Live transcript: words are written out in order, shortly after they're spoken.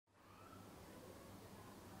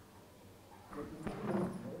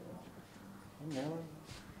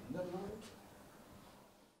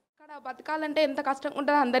బతకాలంటే ఎంత కష్టంగా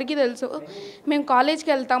ఉంటుందో అందరికీ తెలుసు. మేము కాలేజ్కి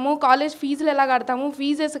వెళ్తాము, కాలేజ్ ఫీజులు ఎలా కడతాము,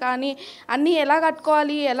 ఫీజెస్ కానీ అన్నీ ఎలా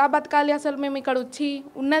కట్టుకోవాలి, ఎలా బతకాలి, అసలు మేము ఇక్కడ వచ్చి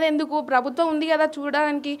ఉన్నది ఎందుకు? ప్రభుత్వం ఉంది కదా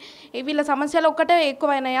చూడడానికి. వీళ్ళ సమస్యలు ఒక్కటే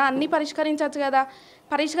ఎక్కువైనాయా? అన్నీ పరిష్కరించవచ్చు కదా.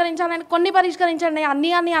 పరిష్కరించాలని కొన్ని పరిష్కరించండి,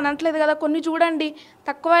 అన్నీ అనట్లేదు కదా, కొన్ని చూడండి.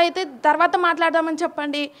 తక్కువ అయితే తర్వాత మాట్లాడదామని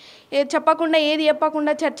చెప్పండి. చెప్పకుండా ఏది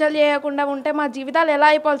చెప్పకుండా చర్చలు చేయకుండా ఉంటే మా జీవితాలు ఎలా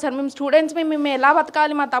అయిపోవాలి సార్? మేము స్టూడెంట్స్ మేము ఎలా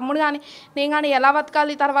బతకాలి? మా తమ్ముడు కానీ నేను కానీ ఎలా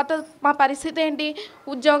బతకాలి? తర్వాత మా పరిస్థితి ఏంటి?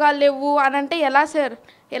 ఉద్యోగాలు లేవు అని అంటే ఎలా సార్?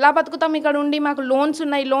 ఎలా బతుకుతాం ఇక్కడ ఉండి? మాకు లోన్స్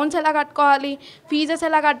ఉన్నాయి, లోన్స్ ఎలా కట్టుకోవాలి? ఫీజెస్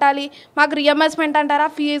ఎలా కట్టాలి? మాకు రియంబర్స్మెంట్ అంటారా?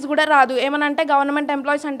 ఫీజు కూడా రాదు. ఏమనంటే గవర్నమెంట్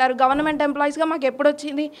ఎంప్లాయీస్ అంటారు. గవర్నమెంట్ ఎంప్లాయీస్గా మాకు ఎప్పుడు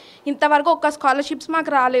వచ్చింది? ఇంతవరకు ఒక్క స్కాలర్షిప్స్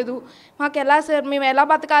మాకు రాలేదు. మాకు ఎలా సార్? మేము ఎలా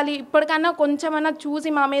బతకాలి? ఇప్పటికన్నా కొంచెమైనా చూసి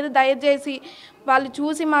మా మీద దయచేసి వాళ్ళు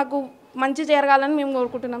చూసి మాకు మంచి జరగాలని మేము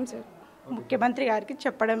కోరుకుంటున్నాం సార్. ముఖ్యమంత్రి గారికి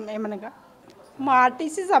చెప్పడం ఏమనగా, మా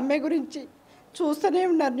ఆర్టీసీ సమ్మె గురించి చూస్తూనే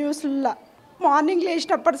ఉన్నారు న్యూస్లలో. మార్నింగ్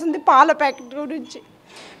లేచినప్పటి పాల ప్యాకెట్ గురించి,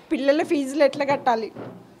 పిల్లల ఫీజులు ఎట్లా కట్టాలి,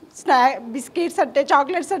 బిస్కెట్స్ అంటే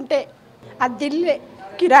చాక్లెట్స్ అంటే అద్దెల్లే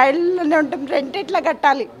కిరాయిల్లోనే ఉంటాం, రెంట్ ఎట్లా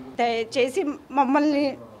కట్టాలి, దయచేసి మమ్మల్ని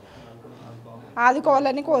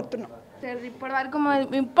ఆదుకోవాలని కోరుతున్నాం సార్.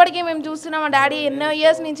 ఇప్పటికీ మేము చూస్తున్నాం, మా డాడీ ఎన్నో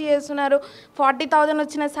ఇయర్స్ నుంచి చేస్తున్నారు. 40,000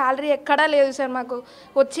 వచ్చిన శాలరీ ఎక్కడా లేదు సార్. మాకు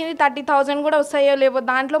వచ్చింది 30,000 కూడా వస్తాయో లేవో,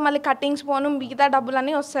 దాంట్లో మళ్ళీ కట్టింగ్స్ పోను మిగతా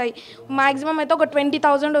డబ్బులన్నీ వస్తాయి. మ్యాక్సిమం అయితే ఒక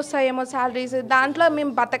 20,000 వస్తాయేమో శాలరీస్. దాంట్లో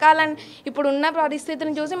మేము బతకాలని ఇప్పుడు ఉన్న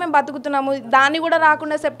పరిస్థితిని చూసి మేము బతుకుతున్నాము. దాన్ని కూడా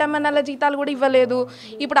రాకుండా సెప్టెంబర్ నెల జీతాలు కూడా ఇవ్వలేదు.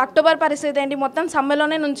 ఇప్పుడు అక్టోబర్ పరిస్థితి ఏంటి? మొత్తం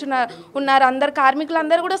సమ్మెలోనే ఉన్నారు. అందరు కార్మికులు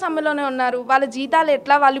అందరూ కూడా సమ్మెలోనే ఉన్నారు. వాళ్ళ జీతాలు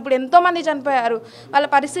ఎట్లా? వాళ్ళు ఇప్పుడు ఎంతోమంది చనిపోయారు. వాళ్ళ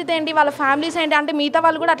పరిస్థితి ఏంటి? వాళ్ళ ఫ్యామిలీస్ ఏంటి? అంటే మిగతా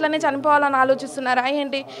వాళ్ళు కూడా అట్లనే చనిపోవాలని ఆలోచిస్తున్నారా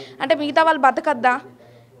ఏంటి? అంటే మిగతా వాళ్ళు బతకద్దా?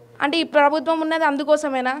 అంటే ఈ ప్రభుత్వం ఉన్నది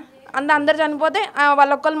అందుకోసమేనా? అందరు చనిపోతే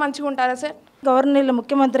వాళ్ళొక్కళ్ళు మంచిగా ఉంటారా సార్? గవర్నర్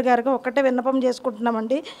ముఖ్యమంత్రి గారికి ఒక్కటే విన్నపం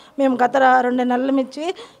చేసుకుంటున్నామండి. మేము గత 2 నెలల నుంచి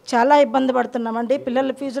చాలా ఇబ్బంది పడుతున్నామండి.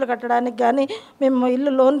 పిల్లల ఫీజులు కట్టడానికి కానీ మేము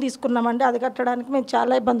ఇల్లు లోన్ తీసుకున్నామండి, అది కట్టడానికి మేము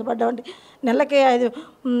చాలా ఇబ్బంది పడ్డామండి. నెలకి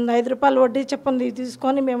 5 రూపాయలు వడ్డీ చొప్పున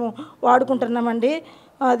తీసుకొని మేము వాడుకుంటున్నామండి.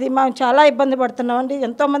 అది మేము చాలా ఇబ్బంది పడుతున్నామండి.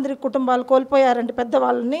 ఎంతోమంది కుటుంబాలు కోల్పోయారండి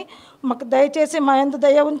పెద్దవాళ్ళని. మాకు దయచేసి మా యందు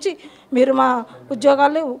దయ ఉంచి మీరు మా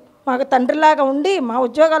ఉద్యోగాలు మాకు తండ్రిలాగా ఉండి మా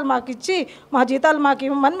ఉద్యోగాలు మాకు ఇచ్చి మా జీతాలు మాకు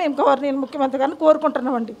ఇవ్వమని మేము గవర్నర్ ముఖ్యమంత్రి గారిని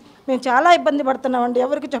కోరుకుంటున్నామండి. మేము చాలా ఇబ్బంది పడుతున్నామండి.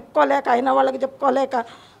 ఎవరికి చెప్పుకోలేక, అయిన వాళ్ళకి చెప్పుకోలేక,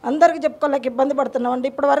 అందరికీ చెప్పుకోలేక ఇబ్బంది పడుతున్నామండి.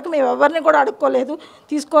 ఇప్పటి వరకు మేము ఎవరిని కూడా అడుక్కోలేదు,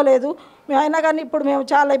 తీసుకోలేదు. అయినా కానీ ఇప్పుడు మేము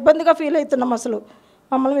చాలా ఇబ్బందిగా ఫీల్ అవుతున్నాం. అసలు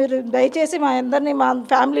మమ్మల్ని మీరు దయచేసి మా అందరినీ, మా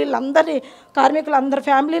ఫ్యామిలీలు అందరినీ, కార్మికులందరి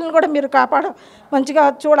ఫ్యామిలీలను కూడా మీరు మంచిగా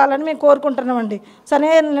చూడాలని మేము కోరుకుంటున్నామండి.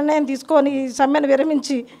 సరైన నిర్ణయం తీసుకొని ఈ సమ్మెను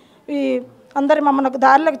విరమించి ఈ అందరి మమ్మల్ని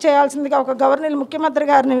దారిలోకి చేయాల్సిందిగా ఒక గవర్నర్ ముఖ్యమంత్రి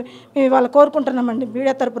గారిని మేము ఇవాళ కోరుకుంటున్నామండి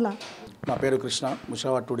మీడియా తరఫున. నా పేరు కృష్ణ,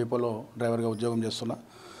 ముషావాడ్ 2 డిపోలో డ్రైవర్గా ఉద్యోగం చేస్తున్నా.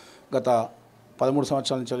 గత 13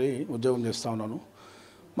 సంవత్సరాల నుంచి ఉద్యోగం చేస్తూ ఉన్నాను.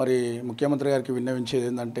 మరి ముఖ్యమంత్రి గారికి విన్నవించేది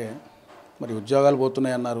ఏంటంటే, మరి ఉద్యోగాలు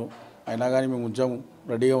పోతున్నాయి అన్నారు, అయినా కానీ మేము ఉద్యోగం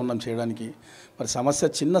రెడీగా ఉన్నాం చేయడానికి. మరి సమస్య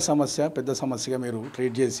చిన్న సమస్య పెద్ద సమస్యగా మీరు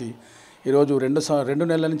ట్రీట్ చేసి ఈరోజు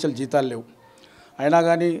 2 నెలల నుంచి జీతాలు లేవు. అయినా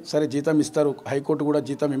కానీ సరే జీతం ఇస్తారు, హైకోర్టు కూడా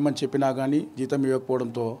జీతం ఇమ్మని చెప్పినా కానీ జీతం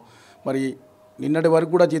ఇవ్వకపోవడంతో మరి నిన్నటి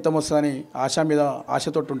వరకు కూడా జీతం వస్తుందని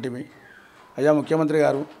ఆశతోటి ఉంటిమి. అయ్యా ముఖ్యమంత్రి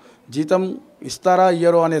గారు, జీతం ఇస్తారా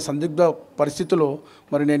ఇయ్యరో అనే సందిగ్ధ పరిస్థితిలో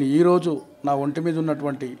మరి నేను ఈరోజు నా ఒంటి మీద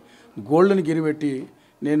ఉన్నటువంటి గోల్డ్ని గిరిపెట్టి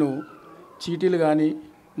నేను చీటీలు కానీ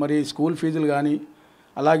మరి స్కూల్ ఫీజులు కానీ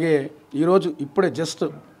అలాగే ఈరోజు ఇప్పుడే జస్ట్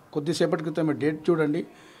కొద్దిసేపటి క్రితం డేట్ చూడండి,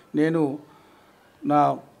 నేను నా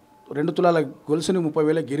 2 తులాల గొలుసుని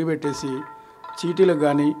 30,000 గిరిపెట్టేసి చీటీలకు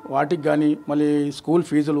కానీ వాటికి కానీ మళ్ళీ స్కూల్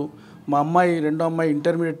ఫీజులు, మా అమ్మాయి 2వ అమ్మాయి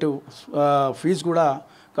ఇంటర్మీడియట్ ఫీజు కూడా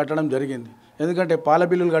కట్టడం జరిగింది. ఎందుకంటే పాల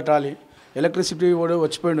బిల్లులు కట్టాలి, ఎలక్ట్రిసిటీ కూడా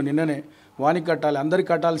వచ్చిపోయిండు నిన్ననే, వానికి కట్టాలి, అందరికి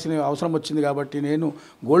కట్టాల్సిన అవసరం వచ్చింది. కాబట్టి నేను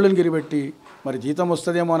గోల్డ్ని గిరిపెట్టి మరి జీతం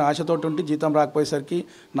వస్తుందేమో అని ఆశతోటి ఉంటే జీతం రాకపోయేసరికి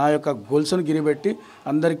నా యొక్క గొలుసును గిరిపెట్టి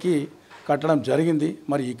అందరికీ కట్టడం జరిగింది.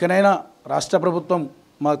 మరి ఇకనైనా రాష్ట్ర ప్రభుత్వం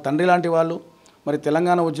మా తండ్రి లాంటి వాళ్ళు, మరి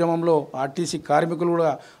తెలంగాణ ఉద్యమంలో ఆర్టీసీ కార్మికులు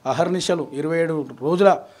కూడా అహర్నిశలు 27 రోజుల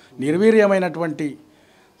నిర్వీర్యమైనటువంటి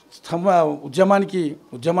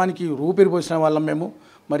ఉద్యమానికి ఊపిరిపోసిన వాళ్ళం మేము.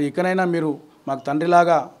 మరి ఇకనైనా మీరు మాకు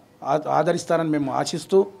తండ్రిలాగా ఆదరిస్తారని మేము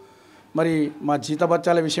ఆశిస్తూ, మరి మా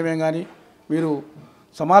జీతభత్యాల విషయమే కానీ మీరు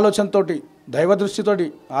సమాలోచనతోటి దైవదృష్టితోటి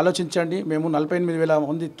ఆలోచించండి. మేము 48,000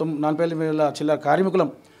 మంది 48,000 చిల్లర కార్మికులం.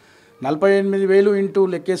 48,000 ఇంటూ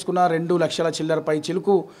లెక్కేసుకున్న 2 లక్షల చిల్లర పై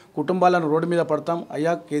చిలుకు కుటుంబాలను రోడ్డు మీద పడతాం.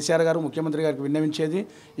 అయ్యా కేసీఆర్ గారు ముఖ్యమంత్రి గారికి విన్నవించేది,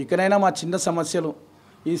 ఇకనైనా మా చిన్న సమస్యలు,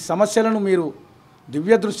 ఈ సమస్యలను మీరు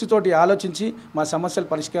దివ్య దృష్టితోటి ఆలోచించి మా సమస్యలు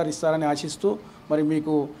పరిష్కరిస్తారని ఆశిస్తూ మరి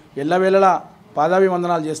మీకు ఎల్లవేళలా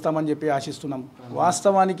పాదాభివందనాలు చేస్తామని చెప్పి ఆశిస్తున్నాం.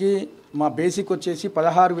 వాస్తవానికి మా బేసిక్ వచ్చేసి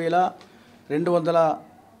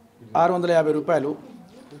 16,650 రూపాయలు.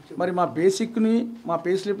 మరి మా బేసిక్ని మా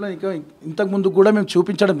పే స్లిప్లో ఇంకా ఇంతకుముందు కూడా మేము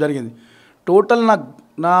చూపించడం జరిగింది. టోటల్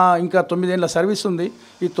నా ఇంకా 9 ఏళ్ళ సర్వీస్ ఉంది.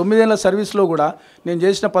 ఈ 9 ఏళ్ళ సర్వీస్లో కూడా నేను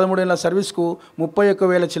చేసిన 13 ఏళ్ళ సర్వీస్కు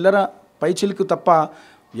 31,000 చిల్లర పైచిలుకు తప్ప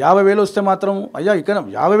 50,000 వస్తే మాత్రం అయ్యా ఇక్కడ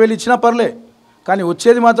 50,000 ఇచ్చినా పర్లే, కానీ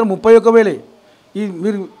వచ్చేది మాత్రం 31,000. ఈ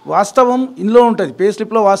మీరు వాస్తవం ఇందులో ఉంటుంది, పే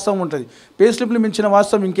స్లిప్లో వాస్తవం ఉంటుంది. పే స్లిప్ని మించిన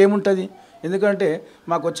వాస్తవం ఇంకేముంటుంది? ఎందుకంటే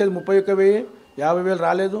మాకు వచ్చేది 31,000, 50,000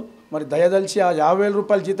 రాలేదు. మరి దయదలిచి ఆ 50,000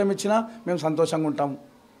 రూపాయలు జీతం ఇచ్చినా మేము సంతోషంగా ఉంటాము.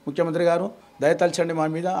 ముఖ్యమంత్రి గారు దయతలచండి, మా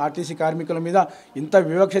మీద ఆర్టీసీ కార్మికుల మీద ఇంత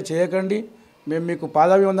వివక్ష చేయకండి. మేము మీకు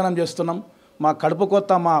పాదాభివందనం చేస్తున్నాం. మా కడుపు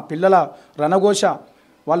కొత్త, మా పిల్లల రణఘోష,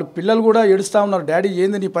 వాళ్ళ పిల్లలు కూడా ఏడుస్తూ ఉన్నారు, డాడీ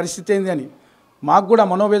ఏంది నీ పరిస్థితి ఏంది అని. మాకు కూడా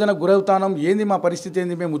మనోవేదనకు గురవుతాం, ఏంది మా పరిస్థితి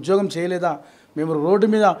ఏంది, మేము ఉద్యోగం చేయలేదా, మేము రోడ్డు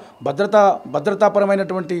మీద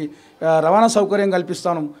భద్రతాపరమైనటువంటి రవాణా సౌకర్యం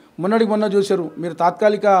కల్పిస్తాను. మొన్న చూశారు మీరు,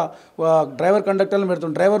 తాత్కాలిక డ్రైవర్ కండక్టర్లు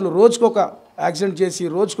పెడుతున్న డ్రైవర్లు రోజుకొక యాక్సిడెంట్ చేసి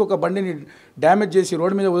రోజుకొక బండిని డ్యామేజ్ చేసి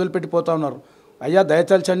రోడ్డు మీద వదిలిపెట్టిపోతూ ఉన్నారు. అయ్యా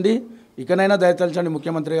దయతలచండి, ఇకనైనా దయతలచండి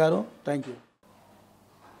ముఖ్యమంత్రి గారు. Thank you.